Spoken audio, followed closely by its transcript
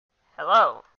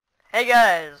Hello. Hey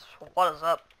guys, what is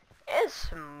up? It's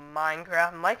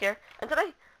Minecraft Mike here, and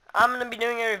today I'm going to be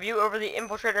doing a review over the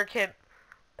Infiltrator kit,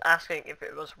 asking if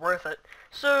it was worth it.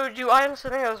 So, do I honestly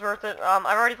think it was worth it? I've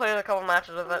already played a couple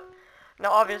matches with it.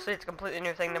 Now, obviously, it's a completely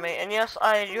new thing to me, and yes,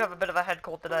 I do have a bit of a head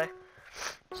cold today.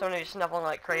 So I'm going to be sniffling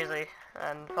like crazy,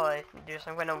 and probably do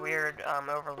some kind of weird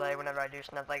overlay whenever I do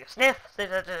sniff, like sniff,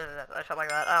 shit like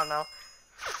that, I don't know.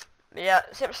 Yeah,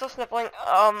 still sniffling.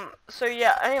 So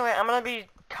yeah, anyway, I'm gonna be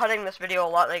cutting this video a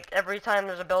lot. Like, every time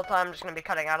there's a build time, I'm just gonna be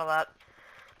cutting out of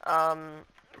that.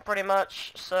 Pretty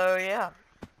much. So, yeah.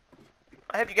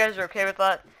 I hope you guys are okay with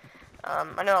that.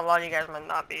 I know a lot of you guys might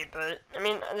not be, but, I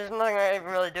mean, there's nothing I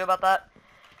can really do about that.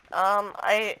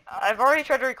 I've already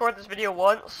tried to record this video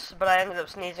once, but I ended up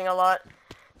sneezing a lot.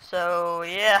 So,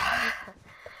 yeah.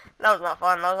 That was not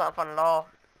fun. That was not fun at all.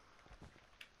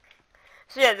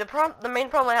 So yeah, the main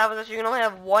problem I have is that you can only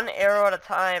have one arrow at a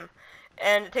time,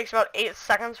 and it takes about 8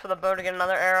 seconds for the bow to get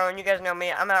another arrow, and you guys know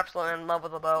me, I'm absolutely in love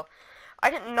with the bow. I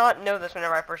did not know this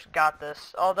whenever I first got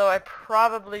this, although I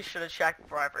probably should have checked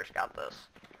before I first got this.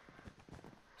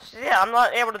 So yeah, I'm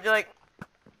not able to do like...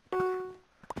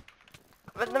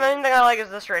 But the main thing I like is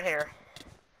this right here.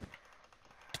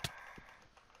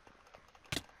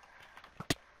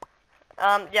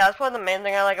 Yeah, that's probably the main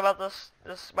thing I like about this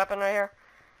weapon right here.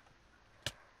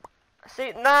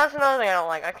 See, that's another thing I don't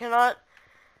like. I cannot,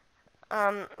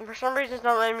 for some reason it's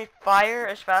not letting me fire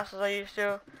as fast as I used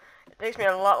to. It takes me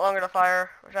a lot longer to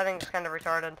fire, which I think is kind of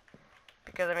retarded.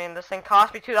 Because, I mean, this thing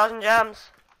cost me 2,000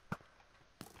 gems.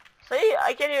 See,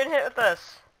 I can't even hit with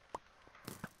this.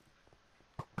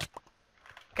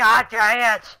 God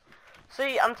dang it!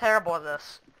 See, I'm terrible at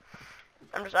this.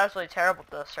 I'm just absolutely terrible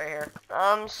at this right here.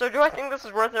 So do I think this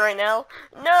is worth it right now?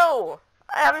 No!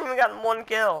 I haven't even gotten one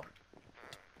kill.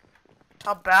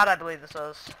 How bad I believe this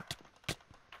is.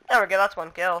 There we go, that's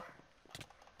one kill.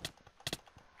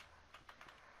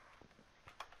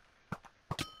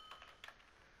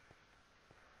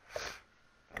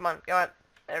 Come on, go on.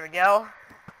 There we go.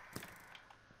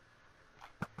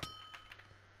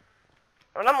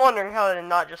 And I'm wondering how they did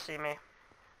not just see me.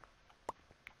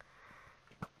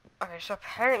 Okay, so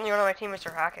apparently one of my teammates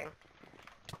are hacking.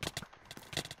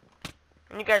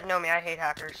 And you guys know me, I hate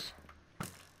hackers.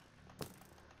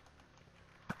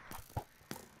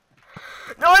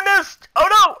 No, I missed! Oh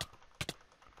no!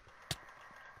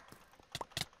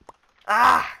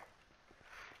 Ah!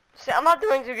 See, I'm not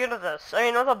doing too good with this. I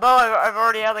mean, with a bow, I've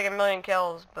already had like 1,000,000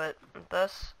 kills, but with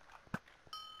this...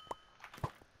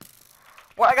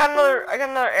 Well, I got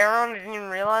another arrow and I didn't even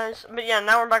realize. But yeah,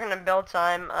 now we're back into build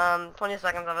time. 20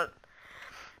 seconds of it.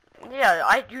 Yeah,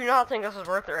 I do not think this is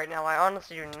worth it right now. I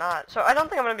honestly do not. So I don't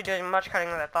think I'm going to be doing much cutting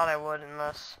that I thought I would in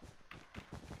this.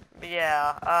 But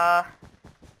yeah,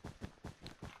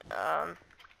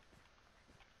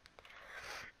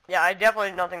 yeah, I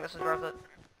definitely don't think this is worth it.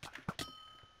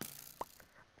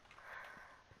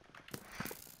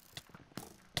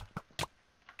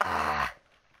 Ah.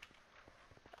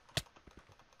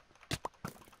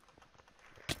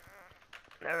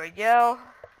 There we go.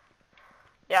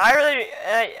 Yeah,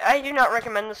 I do not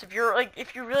recommend this if you're like,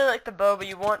 if you really like the bow, but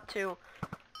you want to,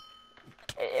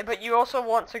 but you also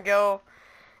want to go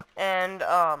and,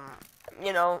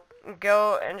 you know,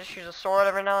 go and just use a sword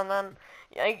every now and then.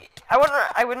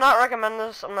 I would not recommend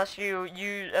this unless you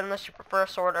prefer a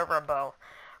sword over a bow.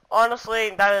 Honestly,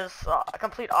 that is a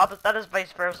complete opposite. That is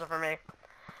vice versa for me.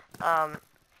 I'm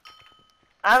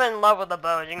in love with the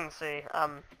bow, as you can see.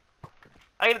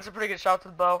 I get some pretty good shots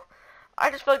with the bow.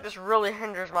 I just feel like this really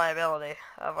hinders my ability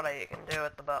of what I can do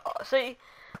with the bow. See,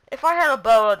 if I had a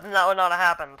bow, then that would not have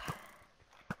happened.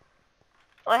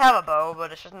 Well, I have a bow,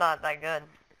 but it's just not that good.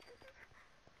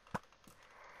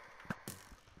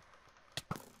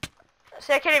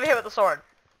 See, I can't even hit with the sword.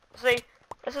 See,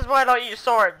 this is why I don't use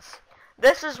swords.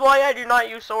 This is why I do not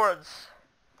use swords.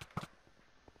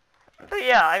 But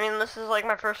yeah, I mean, this is like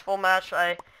my first full match.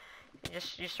 I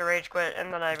just used to rage quit,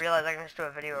 and then I realized I can just do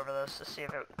a video over this to see if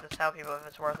to tell people if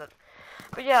it's worth it.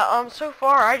 But yeah, so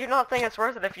far, I do not think it's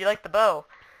worth it if you like the bow.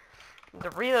 The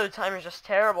reload time is just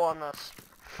terrible on this.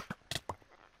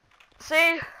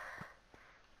 See?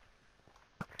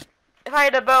 If I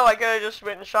had a bow, I could have just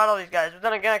went and shot all these guys, but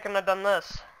then again, I couldn't have done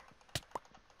this.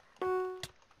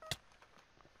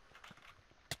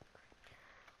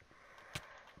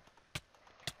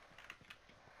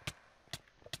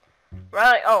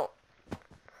 Right, oh.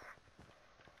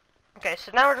 Okay,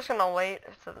 so now we're just gonna wait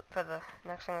for the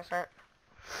next thing to start.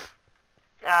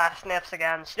 Ah, sniffs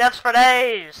again. Sniffs for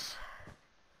days!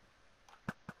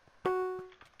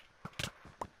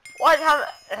 What? How?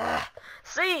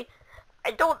 See? I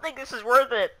don't think this is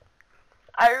worth it.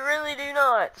 I really do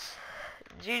not.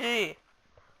 GG.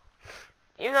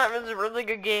 Even though it was a really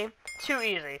good game, too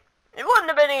easy. It wouldn't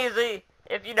have been easy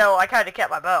if, you know, I kind of kept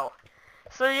my bow.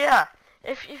 So yeah,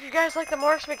 if you guys like the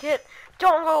marksman kit,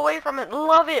 don't go away from it.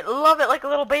 Love it like a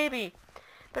little baby.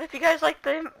 But if you guys want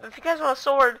a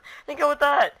sword, then go with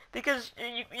that because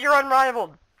you're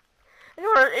unrivaled.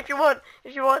 Or if you want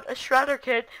a shredder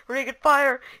kit where you can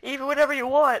fire even whatever you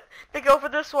want, then go for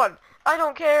this one. I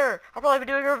don't care. I'll probably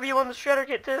be doing a review on the shredder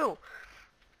kit too.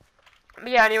 But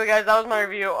yeah, anyway guys, that was my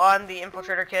review on the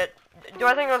Infiltrator kit. Do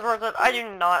I think it was worth it? I do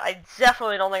not. I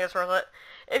definitely don't think it's worth it.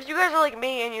 If you guys are like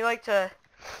me and you like to,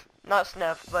 not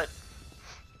sniff, but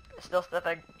still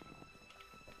sniffing.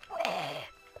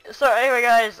 So anyway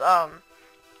guys,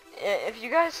 if you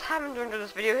guys haven't enjoyed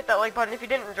this video, hit that like button. If you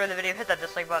didn't enjoy the video, hit that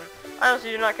dislike button. I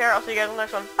honestly do not care. I'll see you guys in the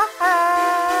next one.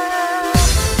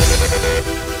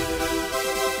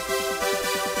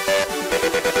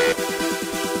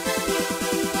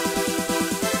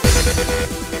 Bye.